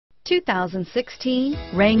2016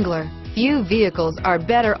 Wrangler. Few vehicles are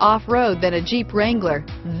better off-road than a Jeep Wrangler.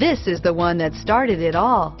 This is the one that started it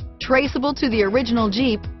all. Traceable to the original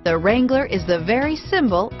Jeep, the Wrangler is the very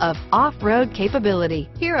symbol of off-road capability.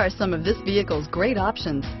 Here are some of this vehicle's great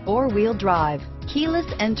options: four-wheel drive, keyless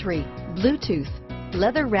entry, Bluetooth,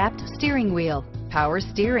 leather-wrapped steering wheel, power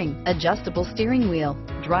steering, adjustable steering wheel,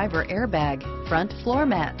 driver airbag, front floor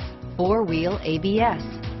mats, four-wheel ABS,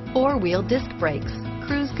 four-wheel disc brakes,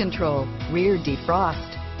 cruise control, rear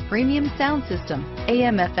defrost, premium sound system,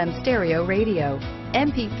 AM/FM stereo radio,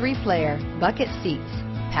 MP3 player, bucket seats,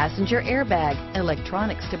 passenger airbag,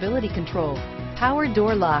 electronic stability control, power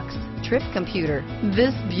door locks, trip computer.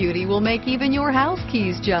 This beauty will make even your house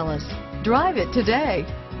keys jealous. Drive it today.